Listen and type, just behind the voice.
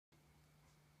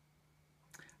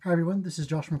Hi everyone, this is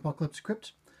Josh from Apocalypse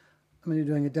Crypt. I'm going to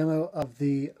be doing a demo of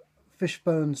the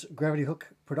FishBones gravity hook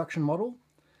production model.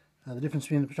 The difference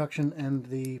between the production and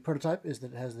the prototype is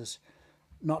that it has this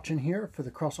notch in here for the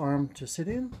cross arm to sit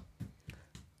in,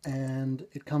 and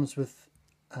it comes with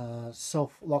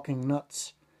self-locking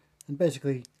nuts and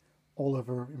basically all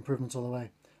over improvements all the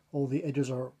way. All the edges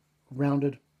are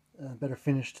rounded, better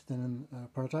finished than in a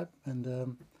prototype, and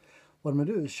what I'm going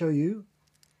to do is show you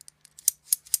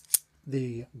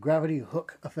the gravity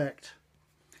hook effect.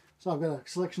 So I've got a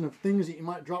selection of things that you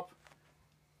might drop,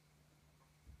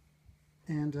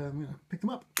 and I'm going to pick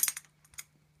them up.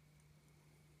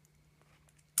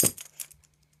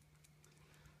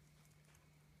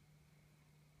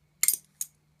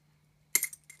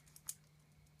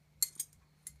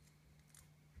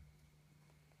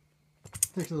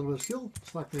 Takes a little bit of skill.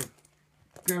 It's like the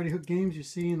gravity hook games you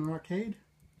see in an arcade.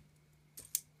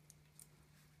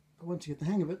 But once you get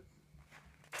the hang of it,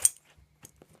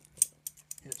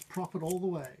 it's profit all the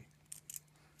way.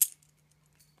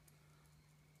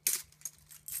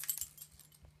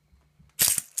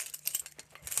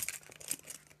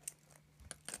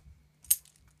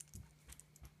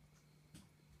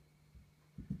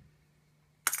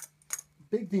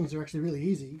 Big things are actually really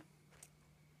easy,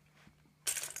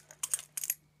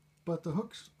 but the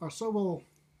hooks are so well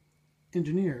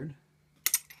engineered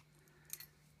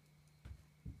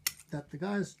that the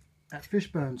guys at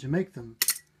FishBones who make them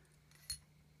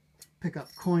pick up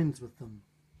coins with them.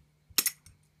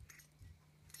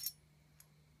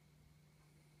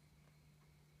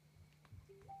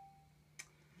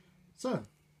 So,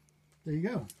 there you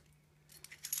go.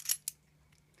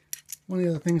 One of the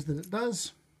other things that it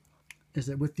does is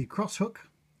that with the cross hook,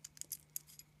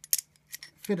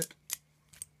 fit it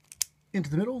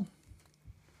into the middle,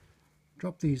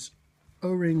 drop these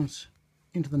O-rings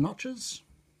into the notches,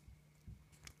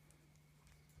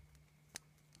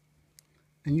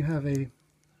 and you have a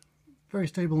very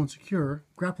stable and secure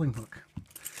grappling hook,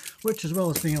 which, as well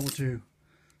as being able to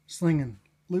sling and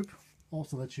loop,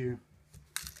 also lets you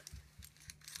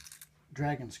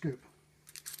drag and scoop.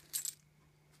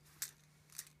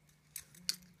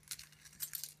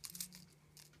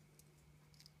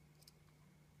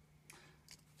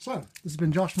 So, this has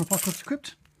been Josh from Apocalypse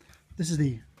Crypt. This is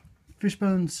the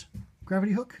FishBones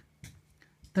gravity hook.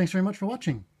 Thanks very much for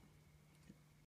watching.